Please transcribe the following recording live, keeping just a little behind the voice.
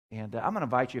And I'm going to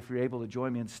invite you, if you're able, to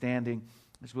join me in standing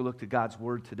as we look to God's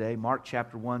Word today. Mark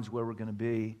chapter 1 is where we're going to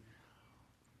be.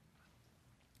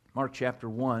 Mark chapter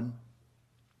 1,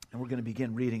 and we're going to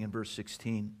begin reading in verse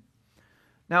 16.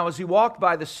 Now, as he walked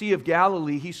by the Sea of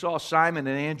Galilee, he saw Simon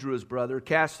and Andrew, his brother,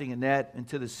 casting a net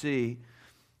into the sea,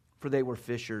 for they were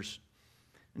fishers.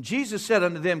 And Jesus said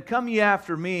unto them, Come ye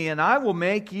after me, and I will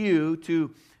make you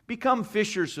to become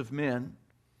fishers of men.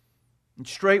 And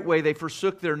straightway they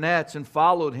forsook their nets and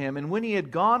followed him. And when he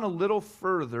had gone a little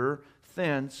further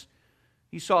thence,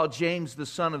 he saw James the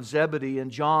son of Zebedee and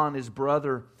John his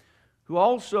brother, who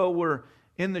also were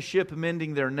in the ship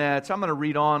mending their nets. I'm going to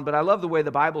read on, but I love the way the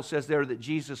Bible says there that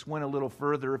Jesus went a little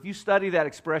further. If you study that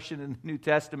expression in the New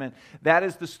Testament, that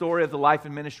is the story of the life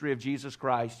and ministry of Jesus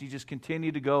Christ. He just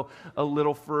continued to go a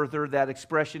little further. That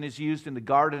expression is used in the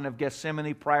Garden of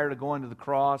Gethsemane prior to going to the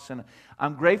cross. And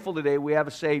I'm grateful today we have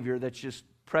a Savior that's just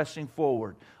pressing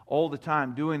forward all the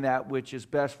time, doing that which is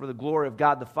best for the glory of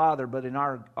God the Father, but in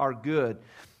our good.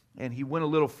 And he went a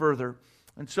little further.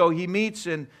 And so he meets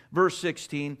in verse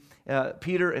 16,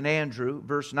 Peter and Andrew.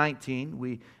 Verse 19,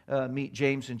 we meet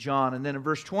James and John. And then in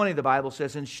verse 20, the Bible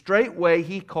says, And straightway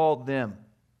he called them.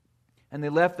 And they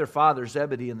left their father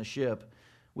Zebedee in the ship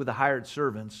with the hired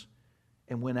servants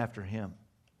and went after him.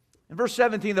 In verse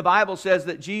 17, the Bible says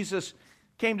that Jesus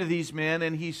came to these men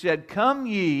and he said, Come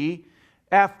ye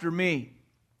after me.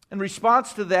 In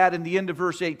response to that, in the end of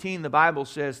verse 18, the Bible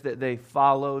says that they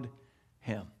followed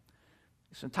him.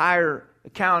 This entire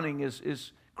accounting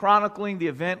is chronicling the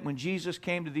event when Jesus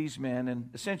came to these men and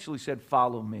essentially said,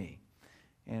 Follow me.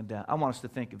 And I want us to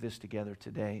think of this together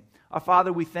today. Our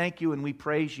Father, we thank you and we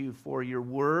praise you for your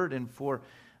word and for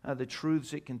the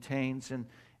truths it contains.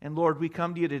 And Lord, we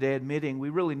come to you today admitting we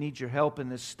really need your help in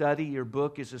this study. Your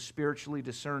book is a spiritually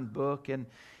discerned book.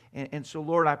 And so,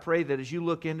 Lord, I pray that as you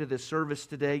look into this service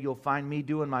today, you'll find me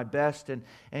doing my best, and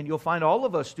you'll find all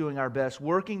of us doing our best,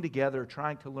 working together,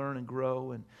 trying to learn and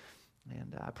grow. And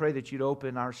I pray that you'd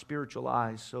open our spiritual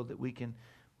eyes so that we can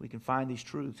find these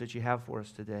truths that you have for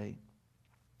us today.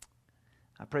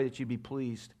 I pray that you'd be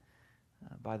pleased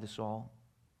by this all.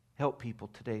 Help people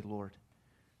today, Lord.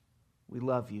 We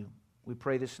love you. We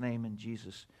pray this name in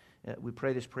Jesus. We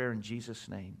pray this prayer in Jesus'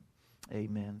 name.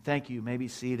 Amen. Thank you. You may be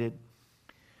seated.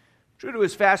 True to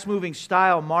his fast-moving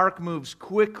style, Mark moves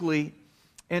quickly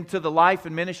into the life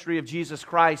and ministry of Jesus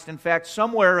Christ. In fact,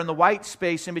 somewhere in the white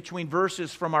space in between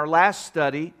verses from our last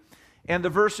study and the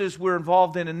verses we're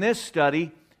involved in this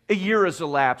study, a year has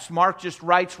elapsed. Mark just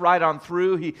writes right on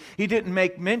through. He didn't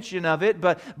make mention of it,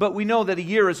 but we know that a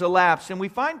year has elapsed. And we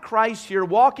find Christ here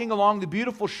walking along the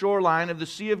beautiful shoreline of the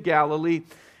Sea of Galilee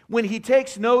when he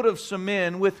takes note of some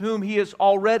men with whom he has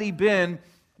already been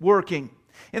working.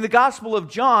 In the Gospel of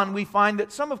John, we find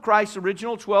that some of Christ's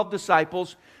original 12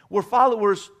 disciples were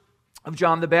followers of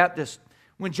John the Baptist.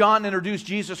 When John introduced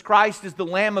Jesus Christ as the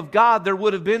Lamb of God, there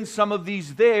would have been some of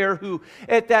these there who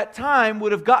at that time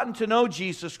would have gotten to know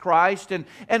Jesus Christ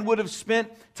and would have spent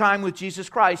time with Jesus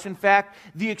Christ. In fact,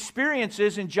 the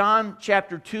experiences in John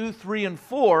chapter 2, 3, and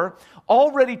 4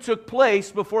 already took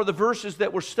place before the verses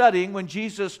that we're studying when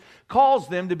Jesus calls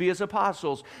them to be his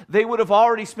apostles. They would have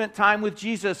already spent time with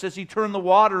Jesus as he turned the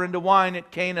water into wine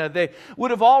at Cana. They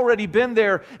would have already been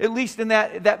there, at least in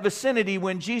that vicinity,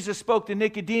 when Jesus spoke to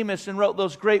Nicodemus and wrote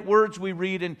those great words we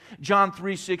read in John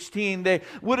 3:16. They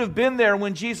would have been there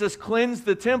when Jesus cleansed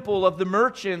the temple of the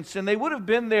merchants, and they would have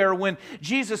been there when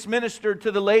Jesus ministered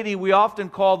to the lady we often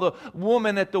call the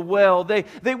woman at the well.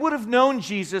 They would have known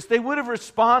Jesus. They would have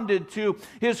responded to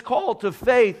his call to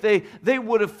faith. They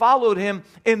would have followed him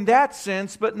in that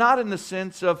sense, but not in the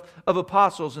sense of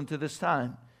apostles unto this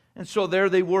time. And so there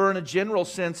they were in a general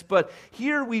sense, but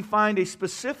here we find a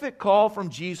specific call from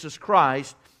Jesus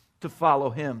Christ to follow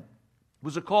him. It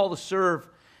was a call to serve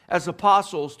as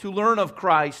apostles, to learn of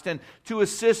Christ and to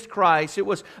assist Christ. It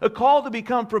was a call to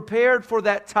become prepared for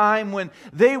that time when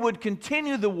they would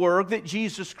continue the work that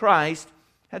Jesus Christ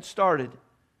had started.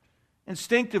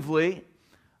 Instinctively,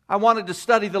 I wanted to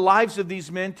study the lives of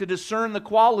these men to discern the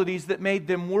qualities that made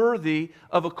them worthy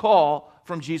of a call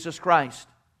from Jesus Christ.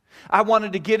 I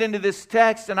wanted to get into this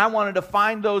text and I wanted to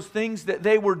find those things that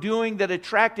they were doing that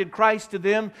attracted Christ to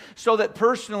them so that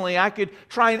personally I could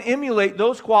try and emulate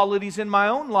those qualities in my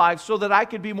own life so that I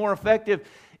could be more effective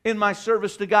in my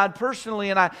service to God personally,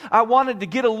 and I wanted to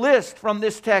get a list from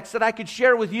this text that I could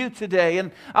share with you today,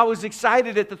 and I was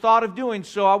excited at the thought of doing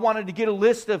so. I wanted to get a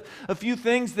list of a few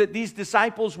things that these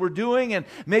disciples were doing, and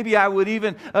maybe I would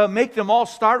even make them all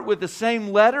start with the same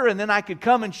letter, and then I could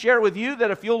come and share with you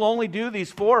that if you'll only do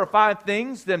these 4 or 5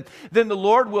 things, then the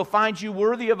Lord will find you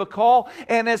worthy of a call.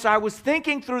 And as I was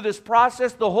thinking through this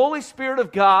process, the Holy Spirit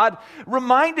of God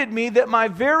reminded me that my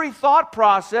very thought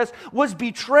process was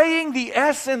betraying the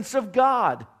essence of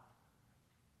God.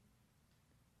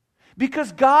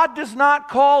 Because God does not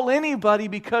call anybody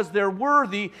because they're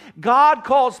worthy. God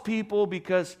calls people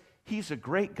because He's a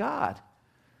great God.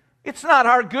 It's not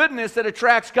our goodness that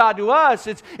attracts God to us.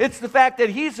 It's the fact that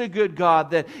He's a good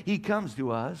God that He comes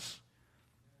to us.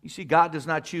 You see, God does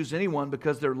not choose anyone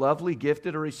because they're lovely,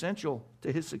 gifted, or essential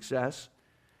to His success.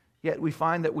 Yet we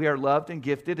find that we are loved and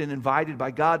gifted and invited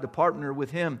by God to partner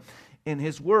with Him in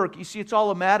His work. You see, it's all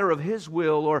a matter of His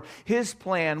will or His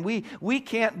plan. We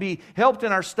can't be helped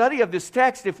in our study of this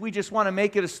text if we just want to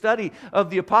make it a study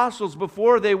of the apostles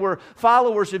before they were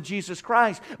followers of Jesus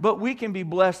Christ. But we can be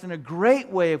blessed in a great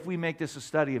way if we make this a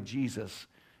study of Jesus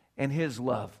and His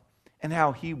love and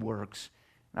how He works.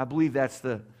 And I believe that's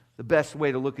the best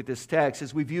way to look at this text.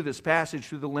 As we view this passage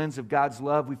through the lens of God's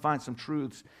love, we find some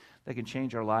truths that can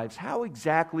change our lives. How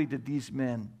exactly did these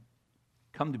men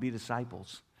come to be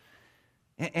disciples?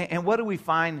 And what do we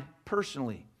find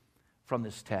personally from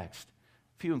this text?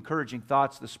 A few encouraging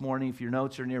thoughts this morning, if your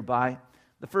notes are nearby.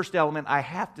 The first element I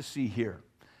have to see here.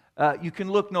 You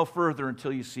can look no further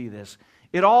until you see this.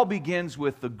 It all begins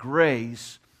with the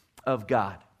grace of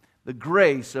God. The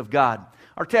grace of God.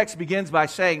 Our text begins by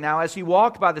saying, now, as He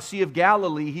walked by the Sea of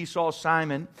Galilee, He saw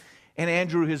Simon and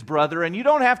Andrew his brother. And you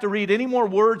don't have to read any more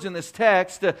words in this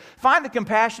text to find the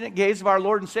compassionate gaze of our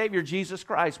Lord and Savior Jesus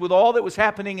Christ. With all that was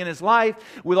happening in His life,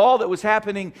 with all that was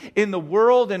happening in the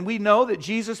world, and we know that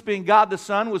Jesus, being God the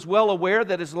Son, was well aware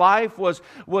that His life was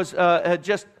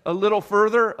just a little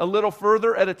further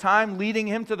at a time, leading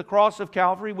Him to the cross of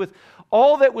Calvary. With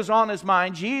all that was on His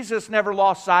mind, Jesus never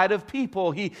lost sight of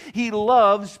people. He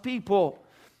loves people.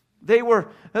 They were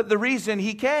the reason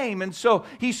He came. And so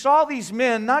He saw these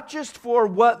men not just for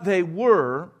what they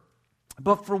were,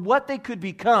 but for what they could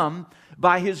become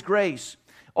by His grace.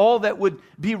 All that would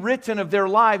be written of their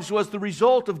lives was the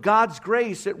result of God's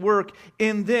grace at work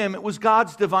in them. It was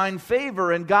God's divine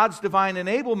favor and God's divine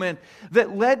enablement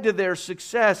that led to their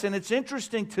success. And it's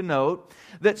interesting to note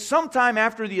that sometime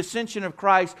after the ascension of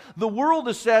Christ, the world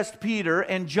assessed Peter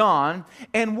and John,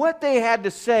 and what they had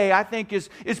to say, I think, is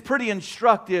pretty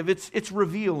instructive. It's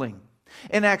revealing.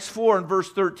 In Acts 4 and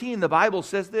verse 13, the Bible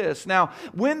says this, now,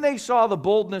 when they saw the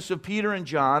boldness of Peter and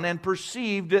John and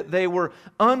perceived that they were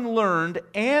unlearned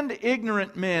and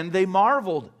ignorant men, they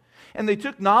marveled, and they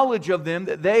took knowledge of them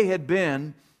that they had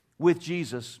been with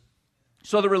Jesus.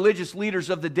 So the religious leaders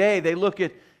of the day, they look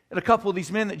at a couple of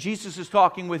these men that Jesus is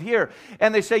talking with here.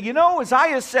 And they say, you know, as I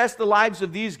assess the lives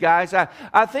of these guys,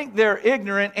 I think they're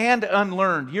ignorant and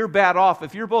unlearned. You're bad off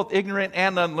if you're both ignorant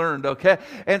and unlearned, okay?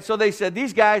 And so they said,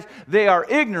 these guys, they are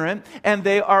ignorant and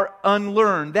they are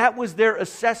unlearned. That was their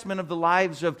assessment of the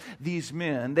lives of these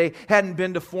men. They hadn't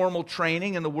been to formal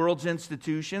training in the world's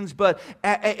institutions, but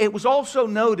it was also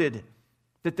noted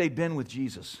that they'd been with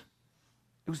Jesus.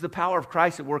 It was the power of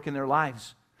Christ at work in their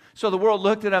lives. So the world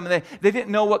looked at them and they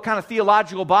didn't know what kind of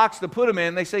theological box to put them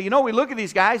in. They say, you know, we look at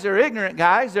these guys, they're ignorant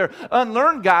guys, they're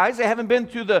unlearned guys, they haven't been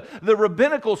to the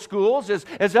rabbinical schools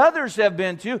as others have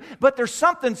been to, but there's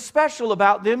something special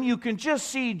about them. You can just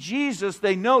see Jesus,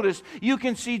 they noticed, you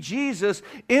can see Jesus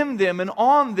in them and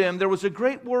on them. There was a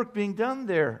great work being done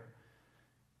there.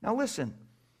 Now listen,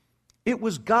 it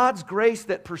was God's grace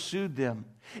that pursued them.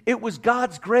 It was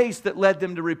God's grace that led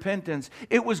them to repentance.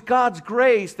 It was God's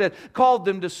grace that called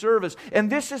them to service. And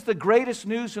this is the greatest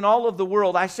news in all of the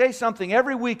world. I say something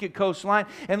every week at Coastline,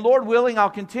 and Lord willing, I'll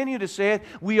continue to say it.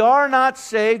 We are not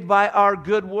saved by our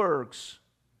good works.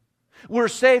 We're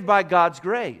saved by God's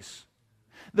grace.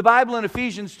 The Bible in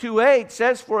Ephesians 2:8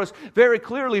 says for us very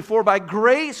clearly, for by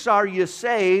grace are you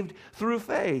saved through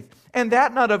faith. And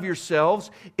that not of yourselves,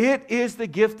 it is the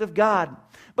gift of God.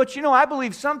 But you know, I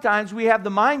believe sometimes we have the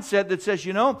mindset that says,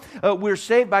 you know, we're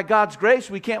saved by God's grace.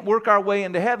 We can't work our way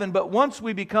into heaven. But once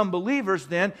we become believers,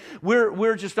 then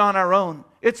we're just on our own.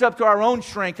 It's up to our own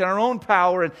strength and our own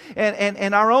power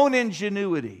and our own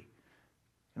ingenuity.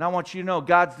 And I want you to know,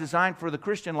 God's design for the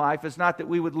Christian life is not that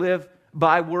we would live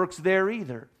by works there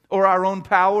either, or our own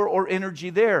power or energy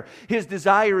there. His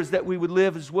desire is that we would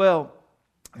live as well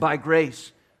by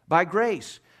grace. By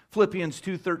grace. Philippians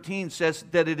 2:13 says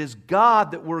that it is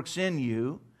God that works in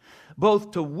you,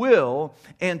 both to will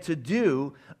and to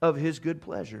do of His good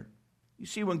pleasure. You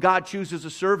see, when God chooses a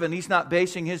servant, He's not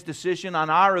basing His decision on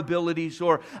our abilities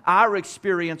or our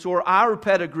experience or our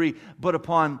pedigree, but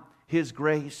upon His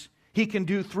grace. He can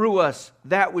do through us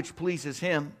that which pleases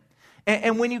Him.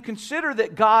 And when you consider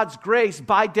that God's grace,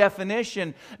 by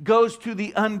definition, goes to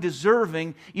the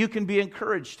undeserving, you can be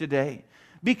encouraged today.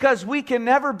 Because we can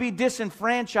never be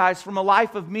disenfranchised from a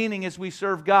life of meaning as we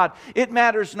serve God. It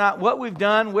matters not what we've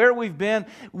done, where we've been.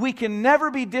 We can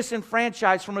never be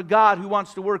disenfranchised from a God who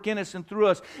wants to work in us and through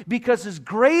us. Because as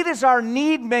great as our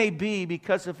need may be,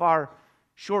 because of our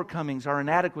shortcomings, our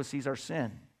inadequacies, our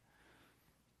sin,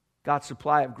 God's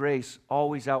supply of grace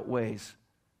always outweighs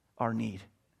our need.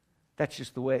 That's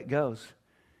just the way it goes.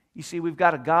 You see, we've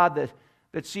got a God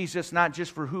that sees us not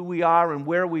just for who we are and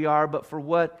where we are, but for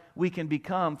what we can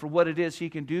become, for what it is He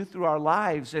can do through our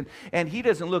lives. And He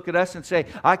doesn't look at us and say,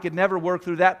 I could never work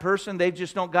through that person. They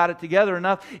just don't got it together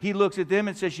enough. He looks at them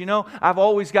and says, you know, I've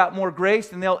always got more grace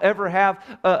than they'll ever have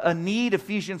a need.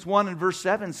 Ephesians 1 and verse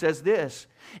 7 says this,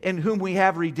 in whom we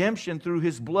have redemption through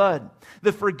His blood,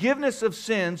 the forgiveness of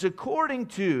sins according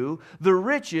to the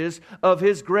riches of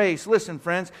His grace. Listen,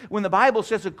 friends, when the Bible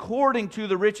says according to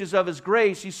the riches of His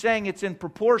grace, He's saying it's in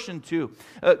proportion to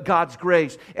God's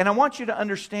grace. And I want you to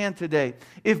understand today,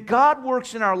 if God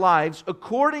works in our lives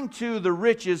according to the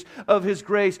riches of His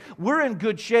grace, we're in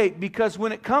good shape, because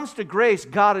when it comes to grace,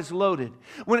 God is loaded.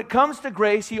 When it comes to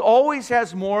grace, He always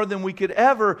has more than we could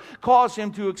ever cause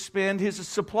Him to expend. His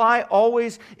supply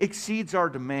always exceeds our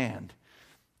demand.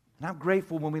 And I'm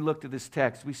grateful when we look to this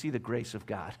text, we see the grace of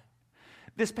God.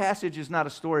 This passage is not a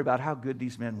story about how good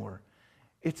these men were.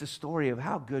 It's a story of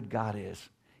how good God is.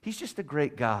 He's just a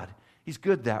great God. He's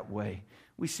good that way.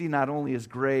 We see not only His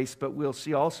grace, but we'll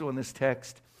see also in this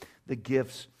text the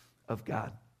gifts of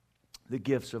God. The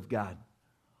gifts of God.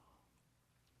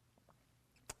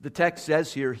 The text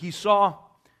says here, He saw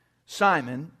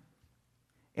Simon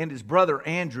and his brother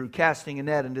Andrew casting a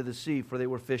net into the sea, for they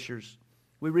were fishers.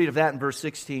 We read of that in verse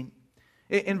 16.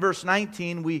 In verse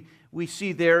 19, we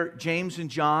see there James and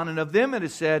John, and of them it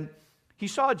is said, He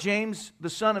saw James the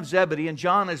son of Zebedee and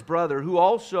John his brother, who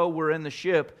also were in the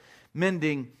ship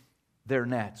mending their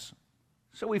nets.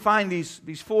 So we find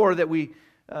these four that we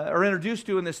are introduced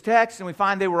to in this text, and we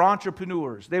find they were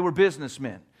entrepreneurs. They were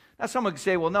businessmen. Now someone could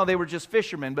say, well, no, they were just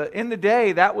fishermen. But in the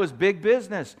day, that was big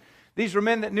business. These were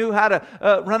men that knew how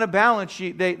to run a balance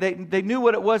sheet. They knew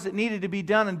what it was that needed to be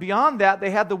done. And beyond that,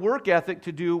 they had the work ethic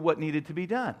to do what needed to be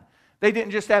done. They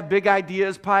didn't just have big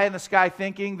ideas, pie in the sky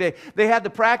thinking. They had the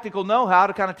practical know-how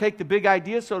to kind of take the big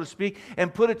ideas, so to speak,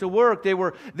 and put it to work. They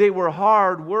were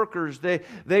hard workers.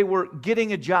 They were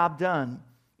getting a job done.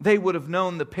 They would have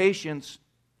known the patience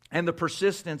and the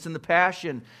persistence and the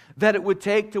passion that it would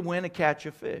take to win a catch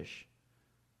of fish.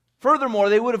 Furthermore,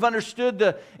 they would have understood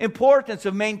the importance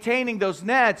of maintaining those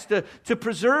nets to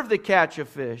preserve the catch of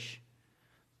fish.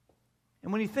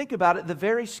 And when you think about it, the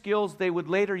very skills they would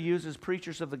later use as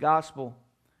preachers of the gospel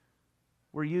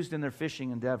were used in their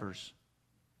fishing endeavors.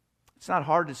 It's not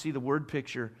hard to see the word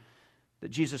picture that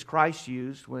Jesus Christ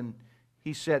used when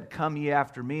He said, "Come ye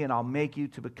after me, and I'll make you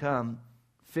to become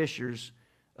fishers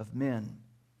of men."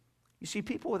 You see,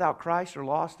 people without Christ are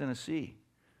lost in a sea.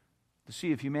 The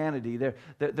sea of humanity.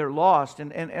 They're lost,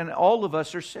 and all of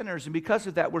us are sinners, and because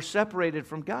of that we're separated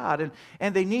from God,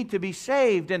 and they need to be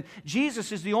saved, and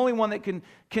Jesus is the only one that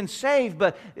can save,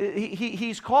 but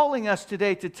He's calling us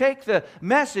today to take the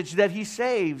message that He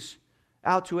saves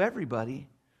out to everybody.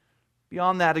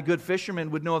 Beyond that, a good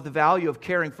fisherman would know of the value of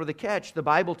caring for the catch. The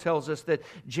Bible tells us that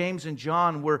James and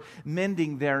John were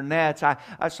mending their nets.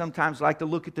 I sometimes like to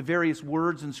look at the various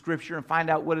words in Scripture and find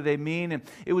out what do they mean. And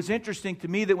it was interesting to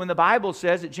me that when the Bible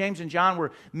says that James and John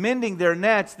were mending their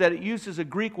nets, that it uses a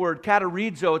Greek word,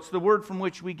 katerizo. It's the word from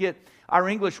which we get our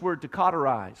English word to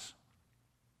cauterize.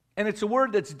 And it's a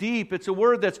word that's deep. It's a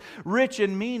word that's rich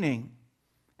in meaning.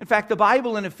 In fact, the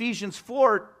Bible in Ephesians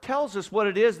 4 tells us what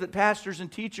it is that pastors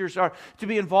and teachers are to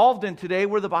be involved in today,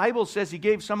 where the Bible says He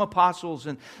gave some apostles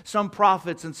and some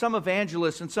prophets and some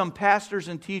evangelists and some pastors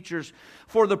and teachers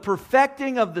for the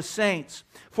perfecting of the saints,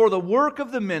 for the work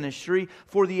of the ministry,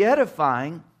 for the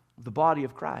edifying of the body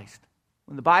of Christ.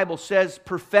 When the Bible says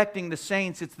perfecting the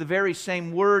saints, it's the very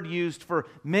same word used for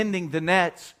mending the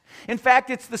nets. In fact,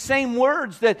 it's the same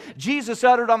words that Jesus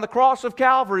uttered on the cross of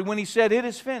Calvary when He said, "It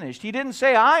is finished." He didn't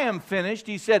say, "I am finished."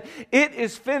 He said, "It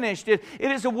is finished." It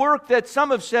is a work that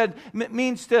some have said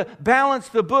means to balance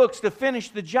the books, to finish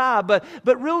the job.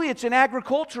 But really it's an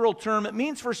agricultural term. It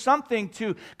means for something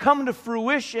to come to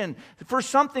fruition, for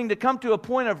something to come to a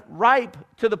point of ripe,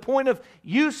 to the point of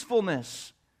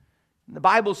usefulness. The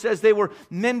Bible says they were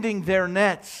mending their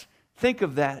nets. Think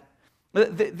of that.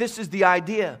 This is the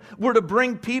idea. We're to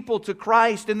bring people to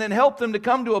Christ and then help them to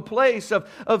come to a place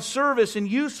of service and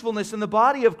usefulness in the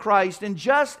body of Christ. And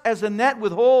just as a net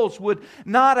with holes would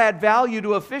not add value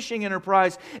to a fishing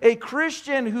enterprise, a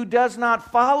Christian who does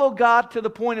not follow God to the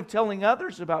point of telling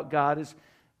others about God is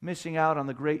missing out on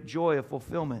the great joy of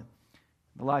fulfillment,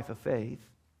 the life of faith.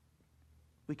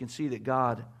 We can see that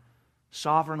God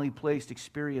sovereignly placed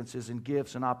experiences and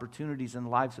gifts and opportunities in the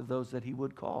lives of those that He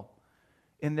would call.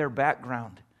 In their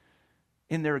background,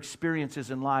 in their experiences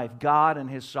in life, God in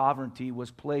His sovereignty was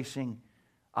placing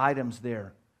items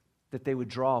there that they would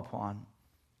draw upon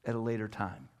at a later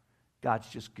time. God's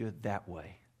just good that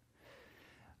way.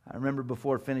 I remember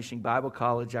before finishing Bible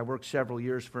college, I worked several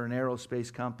years for an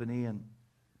aerospace company, and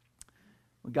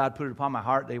when God put it upon my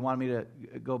heart, they wanted me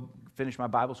to go finish my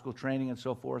Bible school training and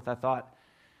so forth. I thought,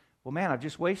 well, man, I've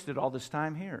just wasted all this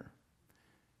time here.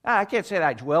 I can't say that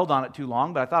I dwelled on it too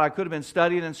long, but I thought I could have been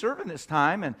studying and serving this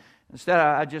time, and instead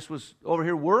I just was over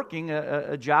here working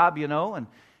a job,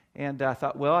 and I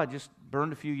thought, well, I just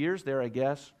burned a few years there, I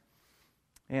guess,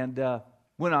 and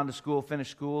went on to school, finished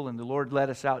school, and the Lord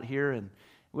led us out here, and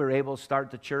we were able to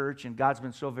start the church, and God's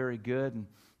been so very good. And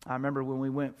I remember when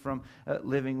we went from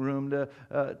living room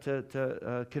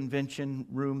to convention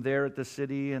room there at the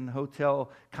city and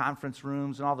hotel conference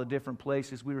rooms and all the different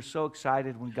places. We were so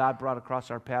excited when God brought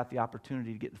across our path the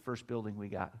opportunity to get the first building we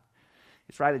got.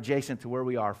 It's right adjacent to where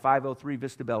we are, 503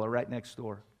 Vista Bella, right next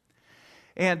door.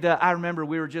 And I remember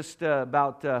we were just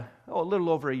about a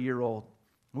little over a year old.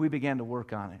 We began to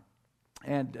work on it.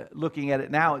 And looking at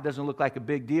it now, it doesn't look like a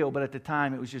big deal, but at the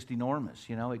time it was just enormous.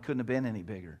 It couldn't have been any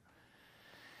bigger.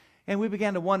 And we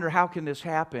began to wonder, how can this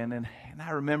happen? And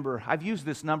I remember, I've used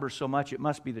this number so much, it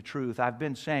must be the truth. I've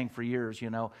been saying for years,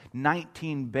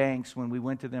 19 banks, when we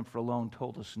went to them for a loan,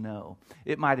 told us no.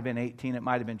 It might have been 18, it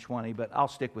might have been 20, but I'll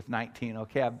stick with 19,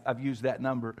 okay? I've used that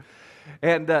number.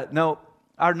 And no,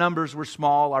 our numbers were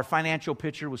small. Our financial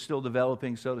picture was still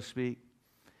developing, so to speak.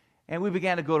 And we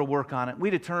began to go to work on it.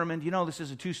 We determined, this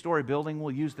is a 2-story building.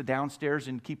 We'll use the downstairs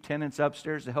and keep tenants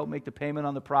upstairs to help make the payment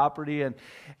on the property. And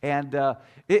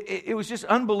it was just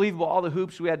unbelievable, all the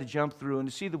hoops we had to jump through and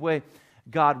to see the way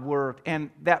God worked.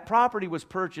 And that property was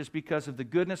purchased because of the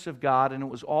goodness of God, and it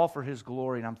was all for His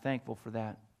glory, and I'm thankful for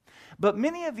that. But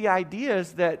many of the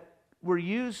ideas that were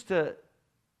used to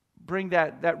bring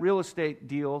that real estate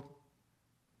deal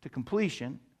to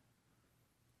completion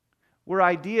were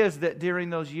ideas that during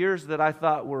those years that I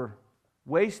thought were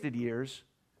wasted years,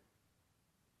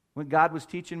 when God was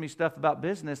teaching me stuff about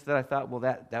business, that I thought, well,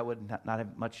 that would not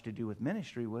have much to do with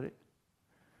ministry, would it?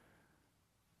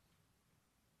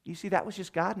 You see, that was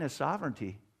just God in His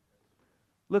sovereignty.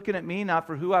 Looking at me not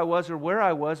for who I was or where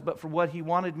I was, but for what He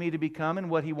wanted me to become and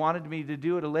what He wanted me to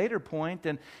do at a later point.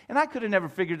 And I could have never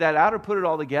figured that out or put it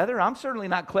all together. I'm certainly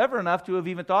not clever enough to have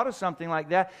even thought of something like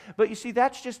that. But you see,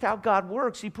 that's just how God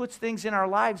works. He puts things in our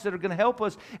lives that are going to help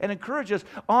us and encourage us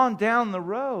on down the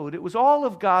road. It was all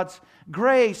of God's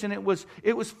grace, and it was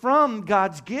from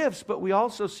God's gifts. But we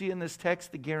also see in this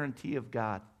text the guarantee of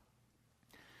God.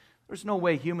 There's no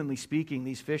way, humanly speaking,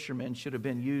 these fishermen should have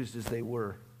been used as they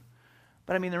were.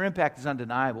 But their impact is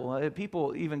undeniable.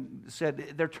 People even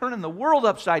said they're turning the world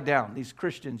upside down, these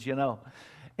Christians,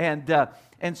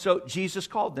 And so Jesus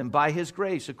called them by His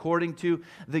grace, according to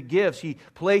the gifts. He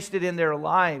placed it in their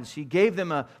lives. He gave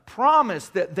them a promise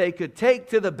that they could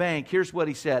take to the bank. Here's what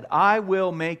He said: I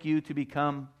will make you to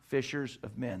become fishers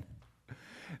of men.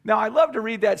 Now, I love to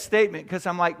read that statement because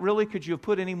I'm like, really, could you have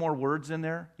put any more words in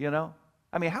there,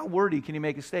 how wordy can you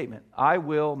make a statement? I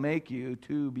will make you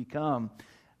to become.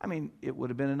 It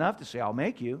would have been enough to say, I'll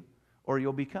make you, or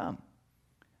you'll become.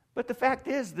 But the fact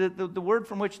is, the word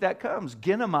from which that comes,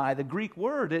 ginomai, the Greek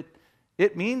word,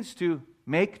 it means to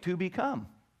make to become.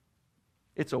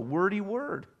 It's a wordy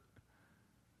word.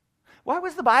 Why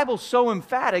was the Bible so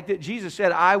emphatic that Jesus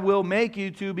said, I will make you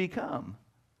to become?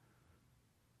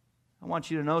 I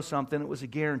want you to know something. It was a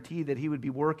guarantee that He would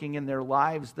be working in their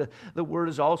lives. The word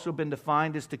has also been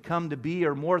defined as to come to be,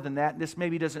 or more than that. This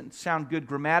maybe doesn't sound good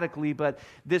grammatically, but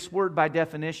this word by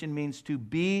definition means to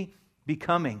be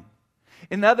becoming.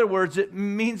 In other words, it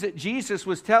means that Jesus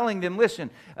was telling them,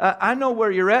 listen, I know where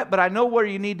you're at, but I know where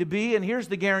you need to be, and here's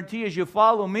the guarantee: as you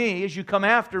follow me, as you come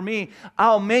after me,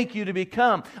 I'll make you to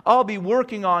become. I'll be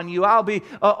working on you. I'll be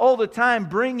all the time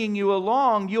bringing you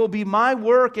along. You'll be my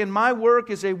work, and my work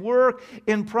is a work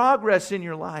in progress in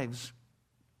your lives.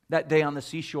 That day on the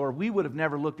seashore, we would have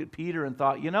never looked at Peter and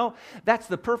thought, that's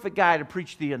the perfect guy to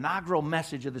preach the inaugural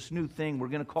message of this new thing we're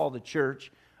going to call the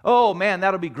church. Oh man,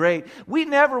 that'll be great. We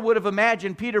never would have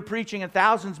imagined Peter preaching and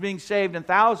thousands being saved and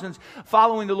thousands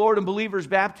following the Lord in believers'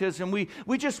 baptism.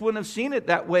 We just wouldn't have seen it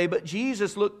that way. But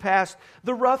Jesus looked past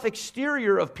the rough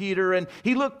exterior of Peter, and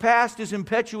He looked past his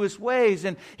impetuous ways,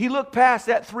 and He looked past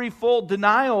that threefold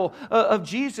denial of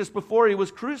Jesus before He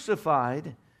was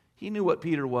crucified. He knew what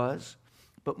Peter was,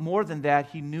 but more than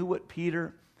that, He knew what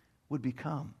Peter would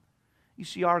become. You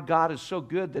see, our God is so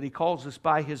good that He calls us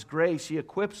by His grace. He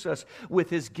equips us with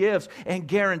His gifts and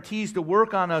guarantees to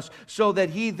work on us so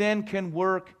that He then can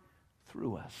work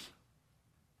through us.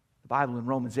 The Bible in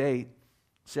Romans 8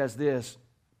 says this,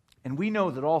 "And we know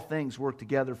that all things work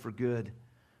together for good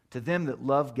to them that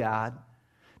love God,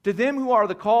 to them who are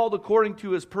the called according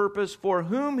to His purpose, for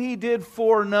whom He did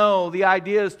foreknow." The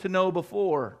idea is to know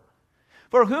before.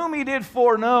 "For whom He did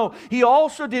foreknow, He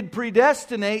also did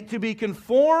predestinate to be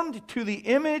conformed to the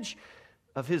image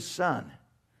of His Son,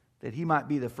 that He might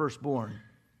be the firstborn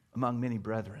among many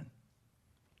brethren."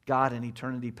 God in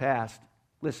eternity past,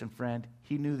 listen friend,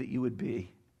 He knew that you would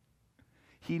be.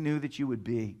 He knew that you would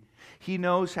be. He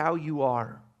knows how you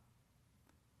are.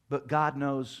 But God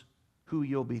knows who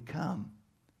you'll become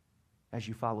as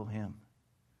you follow Him.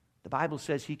 The Bible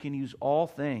says He can use all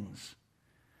things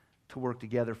to work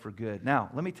together for good. Now,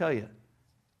 let me tell you,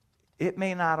 it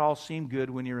may not all seem good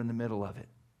when you're in the middle of it.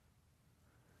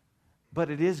 But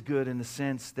it is good in the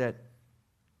sense that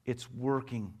it's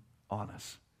working on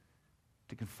us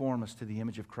to conform us to the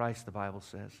image of Christ, the Bible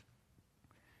says.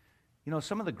 You know,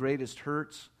 some of the greatest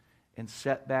hurts and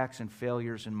setbacks and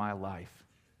failures in my life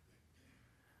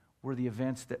were the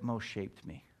events that most shaped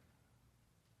me.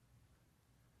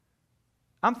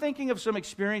 I'm thinking of some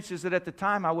experiences that at the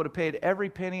time I would have paid every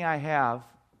penny I have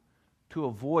to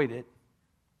avoid it,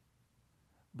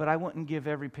 but I wouldn't give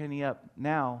every penny up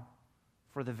now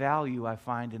for the value I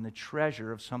find in the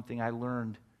treasure of something I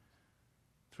learned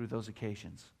through those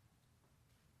occasions.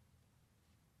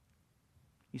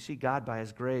 You see, God, by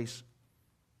His grace,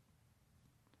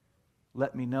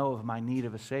 let me know of my need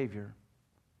of a Savior.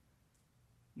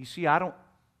 You see, I don't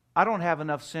have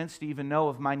enough sense to even know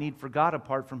of my need for God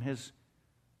apart from His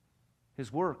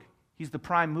work. He's the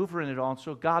prime mover in it all. And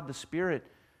so God, the Spirit,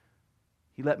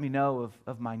 He let me know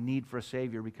of my need for a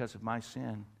Savior because of my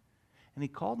sin. And He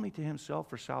called me to Himself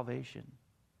for salvation.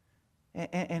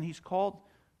 And He's called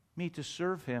me to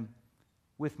serve Him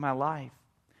with my life.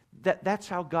 That's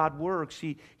how God works.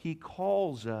 He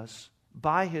calls us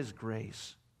by His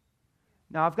grace.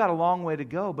 Now, I've got a long way to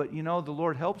go, but you know, the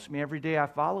Lord helps me. Every day I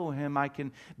follow Him, I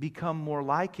can become more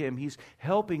like Him. He's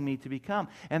helping me to become.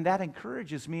 And that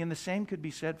encourages me, and the same could be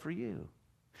said for you.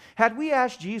 Had we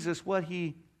asked Jesus what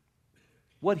he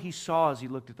saw as He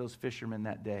looked at those fishermen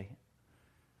that day,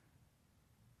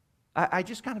 I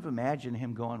just kind of imagine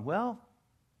Him going, well,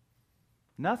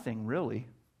 nothing really.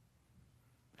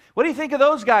 What do you think of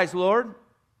those guys, Lord?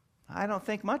 I don't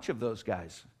think much of those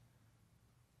guys.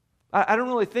 I don't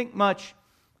really think much,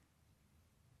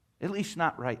 at least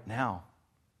not right now.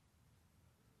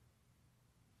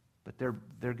 But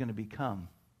they're going to become,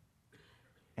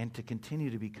 and to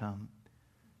continue to become.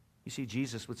 You see,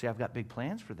 Jesus would say, I've got big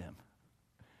plans for them.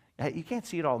 You can't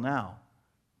see it all now,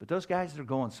 but those guys are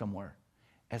going somewhere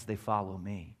as they follow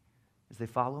me. As they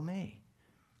follow me.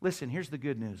 Listen, here's the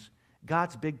good news.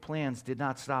 God's big plans did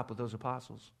not stop with those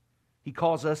apostles. He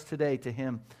calls us today to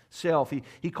Himself.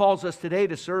 He calls us today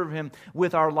to serve Him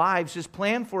with our lives. His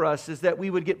plan for us is that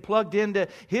we would get plugged into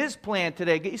His plan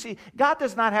today. You see, God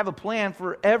does not have a plan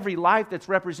for every life that's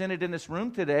represented in this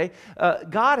room today.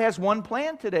 God has one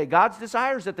plan today. God's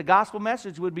desires that the gospel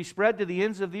message would be spread to the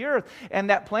ends of the earth.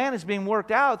 And that plan is being worked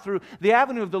out through the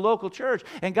avenue of the local church.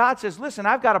 And God says, listen,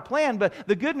 I've got a plan, but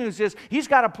the good news is He's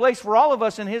got a place for all of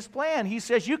us in His plan. He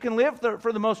says you can live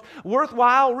for the most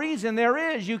worthwhile reason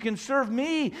there is. You can serve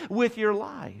me with your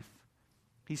life.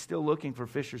 He's still looking for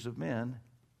fishers of men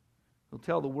who'll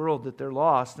tell the world that they're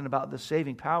lost and about the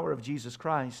saving power of Jesus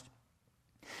Christ.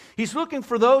 He's looking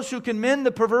for those who can mend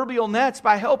the proverbial nets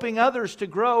by helping others to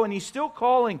grow. And He's still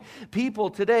calling people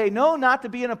today, no, not to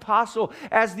be an apostle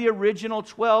as the original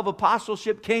 12.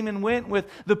 Apostleship came and went with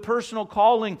the personal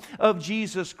calling of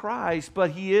Jesus Christ,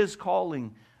 but He is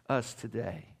calling us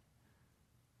today.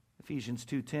 Ephesians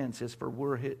 2:10 says, for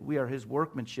we are His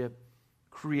workmanship,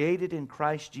 created in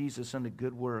Christ Jesus unto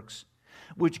good works,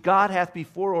 which God hath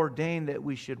before ordained that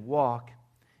we should walk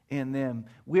in them.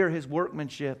 We are His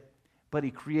workmanship, but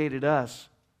He created us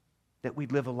that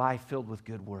we'd live a life filled with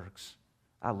good works.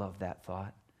 I love that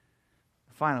thought.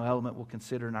 The final element we'll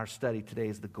consider in our study today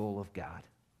is the goal of God.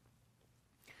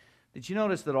 Did you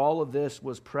notice that all of this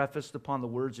was prefaced upon the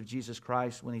words of Jesus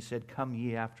Christ when He said, come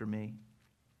ye after me?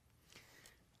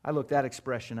 I looked that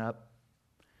expression up.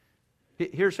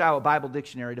 Here's how a Bible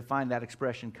dictionary defined that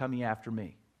expression, "come ye after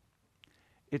me."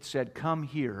 It said, "come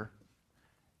here,"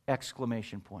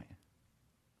 exclamation point.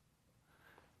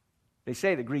 They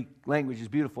say the Greek language is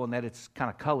beautiful in that it's kind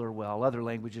of color well. Other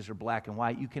languages are black and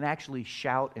white. You can actually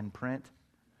shout and print.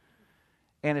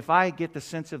 And if I get the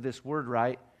sense of this word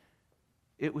right,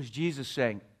 it was Jesus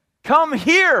saying, "come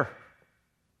here."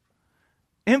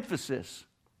 Emphasis,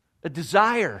 a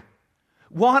desire,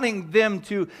 wanting them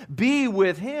to be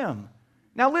with Him.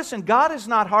 Now listen, God is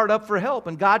not hard up for help,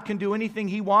 and God can do anything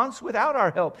He wants without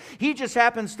our help. He just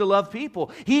happens to love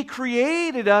people. He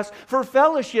created us for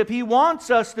fellowship. He wants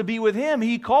us to be with Him.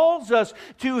 He calls us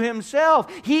to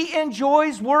Himself. He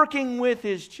enjoys working with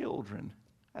His children.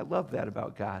 I love that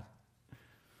about God.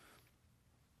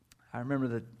 I remember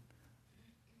the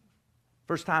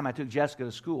first time I took Jessica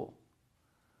to school.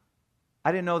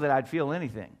 I didn't know that I'd feel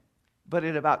anything, but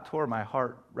it about tore my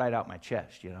heart right out my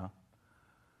chest, you know.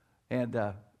 And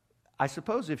I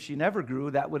suppose if she never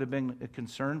grew, that would have been a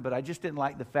concern, but I just didn't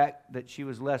like the fact that she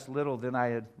was less little than I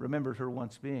had remembered her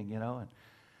once being, you know. And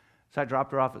so I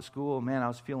dropped her off at school. Man, I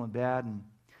was feeling bad. And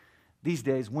these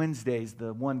days, Wednesdays,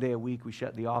 the one day a week, we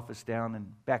shut the office down.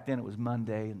 And back then it was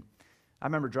Monday. And I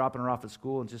remember dropping her off at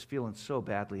school and just feeling so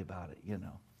badly about it, you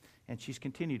know. And she's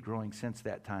continued growing since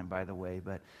that time, by the way.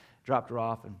 But dropped her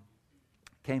off and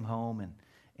came home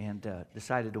and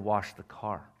decided to wash the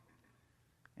car.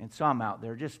 And so I'm out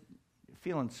there just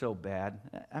feeling so bad.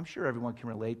 I'm sure everyone can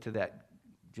relate to that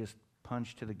just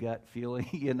punch to the gut feeling,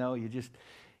 you know, you're just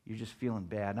feeling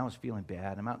bad. And I was feeling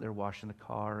bad. I'm out there washing the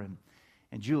car, and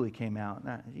Julie came out.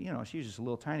 And you know, she was just a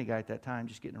little tiny guy at that time,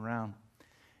 just getting around.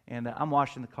 And I'm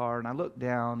washing the car, and I look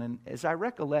down, and as I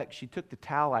recollect, she took the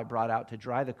towel I brought out to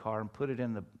dry the car and put it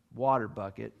in the water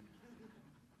bucket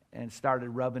and started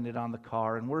rubbing it on the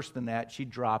car. And worse than that, she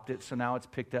dropped it, so now it's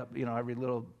picked up, you know, every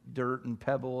little dirt and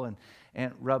pebble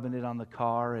and rubbing it on the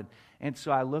car. And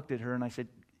so I looked at her and I said,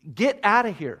 "Get out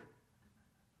of here."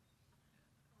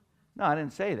 No, I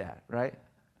didn't say that, right?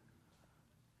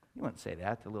 You wouldn't say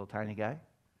that to a little tiny guy.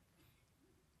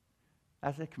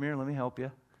 I said, "Come here, let me help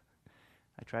you."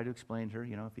 I tried to explain to her,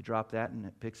 you know, if you drop that and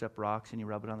it picks up rocks and you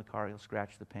rub it on the car, you'll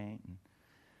scratch the paint. And,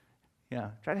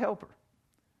 yeah, try to help her.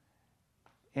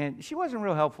 And she wasn't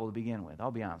real helpful to begin with,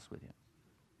 I'll be honest with you.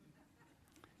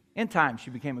 In time, she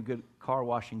became a good car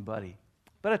washing buddy.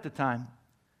 But at the time,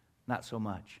 not so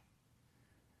much.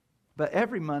 But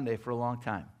every Monday for a long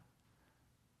time,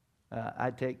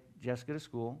 I'd take Jessica to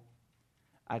school,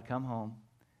 I'd come home,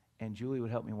 and Julie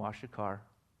would help me wash the car.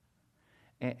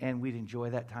 And we'd enjoy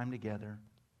that time together.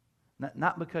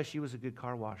 Not because she was a good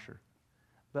car washer,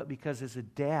 but because as a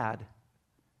dad,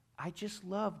 I just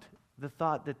loved the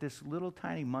thought that this little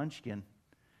tiny munchkin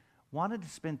wanted to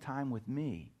spend time with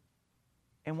me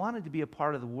and wanted to be a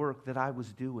part of the work that I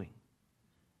was doing.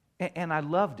 And I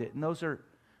loved it. And those are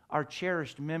our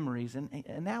cherished memories. And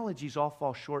analogies all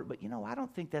fall short, but you know, I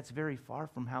don't think that's very far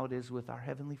from how it is with our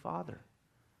Heavenly Father.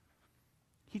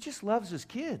 He just loves His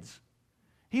kids.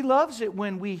 He loves it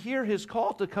when we hear His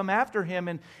call to come after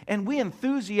Him and we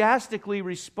enthusiastically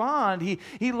respond.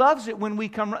 He loves it when we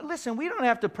come. Listen, we don't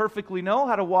have to perfectly know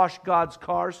how to wash God's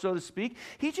car, so to speak.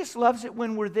 He just loves it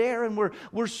when we're there and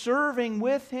we're serving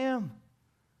with Him.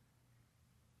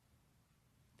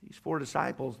 These 4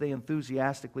 disciples, they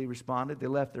enthusiastically responded. They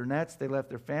left their nets, they left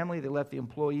their family, they left the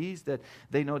employees that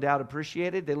they no doubt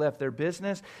appreciated. They left their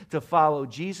business to follow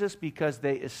Jesus because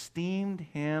they esteemed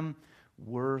Him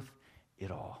worth it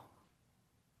all.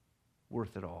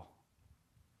 Worth it all.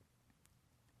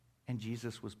 And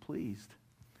Jesus was pleased.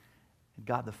 And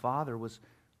God the Father was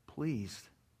pleased.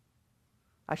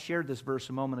 I shared this verse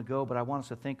a moment ago, but I want us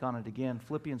to think on it again.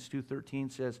 Philippians 2:13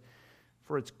 says,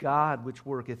 "For it's God which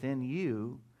worketh in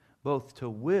you, both to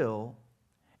will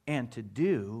and to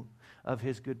do of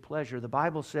His good pleasure." The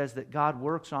Bible says that God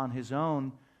works on His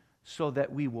own so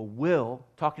that we will,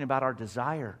 talking about our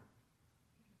desire.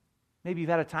 Maybe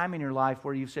you've had a time in your life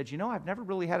where you've said, you know, I've never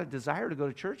really had a desire to go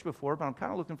to church before, but I'm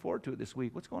kind of looking forward to it this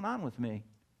week. What's going on with me?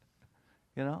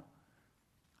 You know?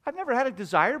 I've never had a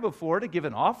desire before to give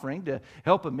an offering, to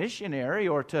help a missionary,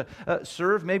 or to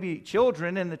serve maybe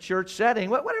children in the church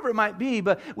setting, whatever it might be.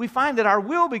 But we find that our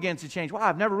will begins to change. Wow,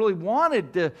 I've never really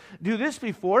wanted to do this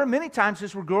before. And many times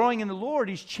as we're growing in the Lord,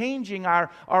 He's changing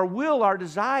our will, our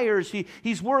desires.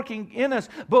 He's working in us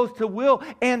both to will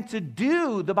and to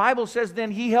do. The Bible says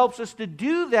then He helps us to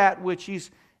do that which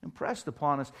He's impressed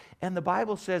upon us. And the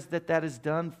Bible says that that is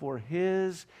done for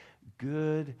His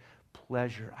good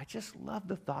pleasure. I just love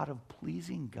the thought of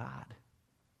pleasing God.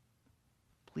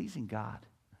 Pleasing God.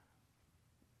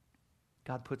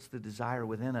 God puts the desire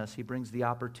within us. He brings the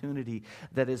opportunity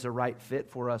that is a right fit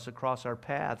for us across our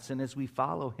paths. And as we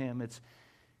follow Him, it's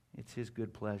His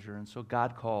good pleasure. And so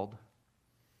God called.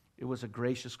 It was a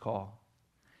gracious call.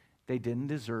 They didn't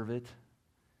deserve it,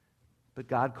 but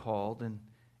God called. And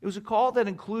it was a call that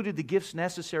included the gifts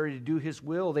necessary to do His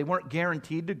will. They weren't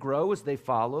guaranteed to grow as they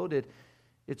followed.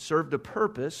 It served a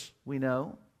purpose, we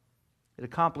know. It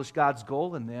accomplished God's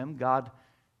goal in them. God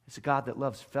is a God that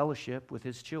loves fellowship with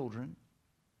His children.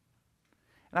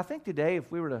 And I think today,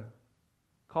 if we were to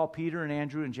call Peter and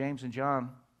Andrew and James and John,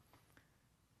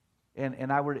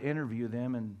 and I were to interview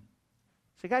them and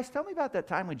say, guys, tell me about that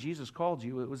time when Jesus called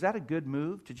you. Was that a good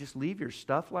move to just leave your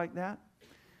stuff like that?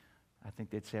 I think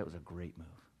they'd say it was a great move.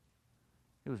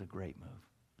 It was a great move.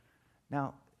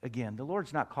 Now, again, the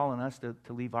Lord's not calling us to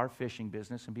leave our fishing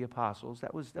business and be apostles.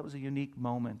 That was a unique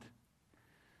moment.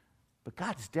 But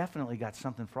God's definitely got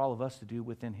something for all of us to do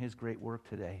within His great work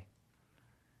today.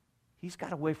 He's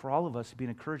got a way for all of us to be an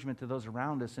encouragement to those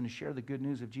around us and to share the good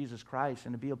news of Jesus Christ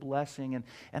and to be a blessing.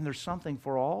 And there's something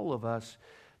for all of us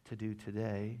to do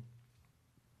today.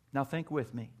 Now think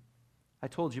with me. I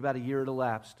told you about a year had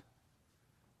elapsed.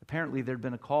 Apparently there had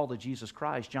been a call to Jesus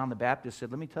Christ. John the Baptist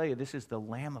said, let me tell you, this is the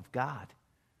Lamb of God.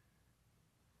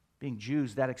 Being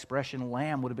Jews, that expression,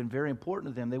 lamb, would have been very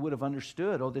important to them. They would have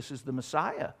understood, oh, this is the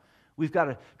Messiah. We've got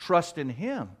to trust in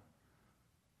Him.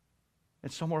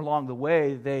 And somewhere along the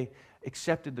way, they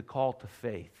accepted the call to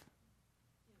faith.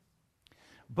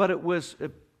 But it was a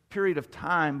period of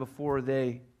time before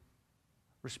they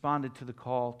responded to the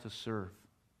call to serve.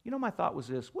 You know, my thought was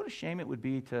this: what a shame it would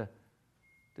be to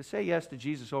say yes to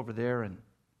Jesus over there and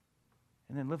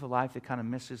then live a life that kind of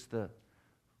misses the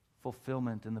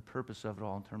fulfillment and the purpose of it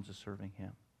all in terms of serving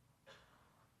Him.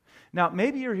 Now,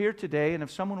 maybe you're here today, and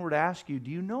if someone were to ask you,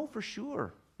 do you know for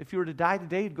sure if you were to die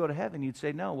today, you'd go to heaven? You'd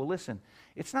say, no. Well, listen,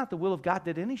 it's not the will of God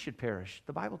that any should perish.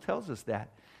 The Bible tells us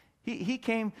that. He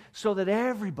came so that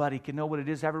everybody can know what it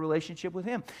is to have a relationship with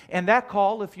Him. And that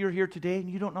call, if you're here today and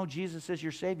you don't know Jesus as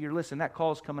your Savior, listen, that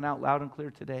call is coming out loud and clear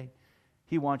today.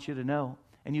 He wants you to know.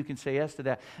 And you can say yes to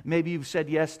that. Maybe you've said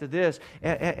yes to this,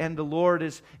 and the Lord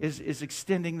is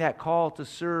extending that call to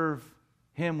serve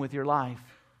Him with your life,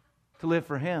 to live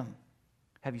for Him.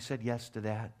 Have you said yes to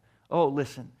that? Oh,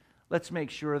 listen, let's make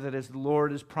sure that as the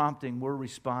Lord is prompting, we're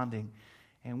responding.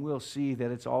 And we'll see that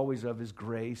it's always of His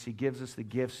grace. He gives us the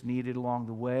gifts needed along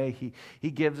the way. He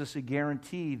gives us a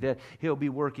guarantee that He'll be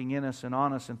working in us and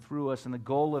on us and through us. And the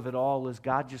goal of it all is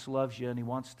God just loves you and He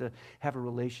wants to have a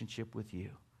relationship with you.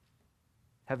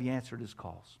 Have you answered His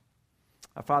calls?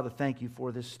 Our Father, thank You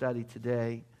for this study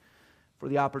today, for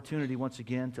the opportunity once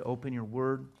again to open Your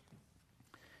Word.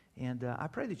 And I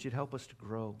pray that You'd help us to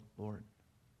grow, Lord.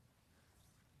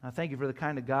 I thank You for the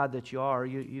kind of God that You are.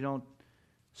 You don't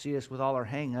see us with all our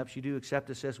hang-ups. You do accept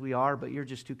us as we are, but You're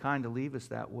just too kind to leave us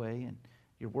that way, and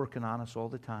You're working on us all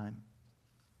the time.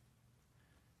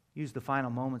 Use the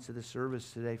final moments of this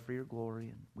service today for Your glory,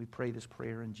 and we pray this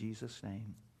prayer in Jesus'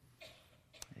 name.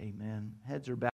 Amen. Heads are bowed.